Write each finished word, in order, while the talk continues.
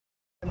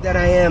That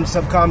I am,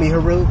 some call me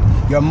Heru,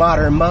 your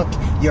modern monk,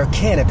 your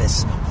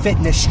cannabis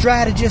fitness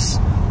strategist,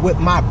 with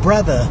my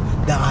brother,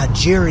 the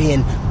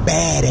Algerian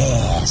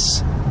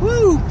badass.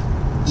 Woo!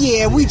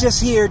 Yeah, we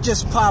just here,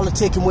 just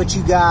politicking with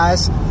you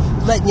guys,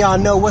 letting y'all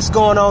know what's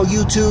going on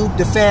YouTube,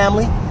 the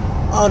family,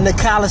 on the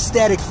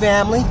calisthenic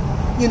family,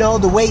 you know,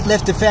 the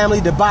weightlifting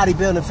family, the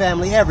bodybuilding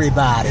family,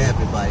 everybody.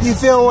 Everybody. You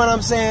feel what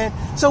I'm saying?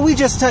 So we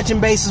just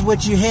touching bases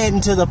with you,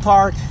 heading to the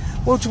park.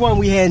 Which one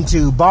we heading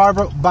to?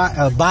 Bible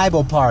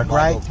Park,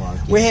 right? Park,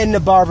 yeah. We're heading to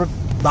Or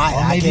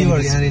maybe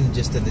we're heading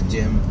just to the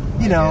gym.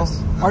 You know,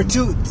 or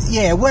to,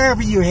 yeah,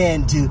 wherever you're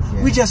heading to.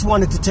 Yeah. We just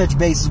wanted to touch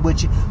bases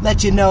with you,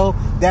 let you know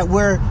that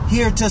we're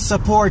here to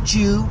support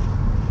you.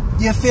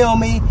 You feel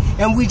me?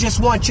 And we just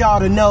want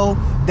y'all to know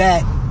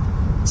that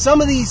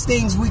some of these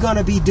things we're going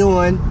to be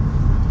doing,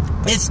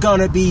 it's going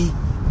to be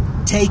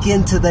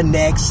taken to the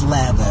next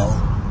level.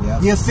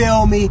 Yep. You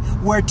feel me?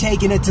 We're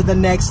taking it to the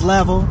next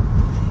level.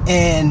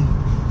 And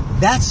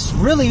that's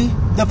really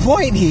the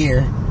point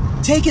here.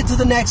 Take it to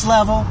the next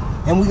level,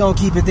 and we're going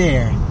to keep it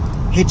there.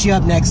 Hit you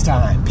up next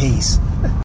time. Peace.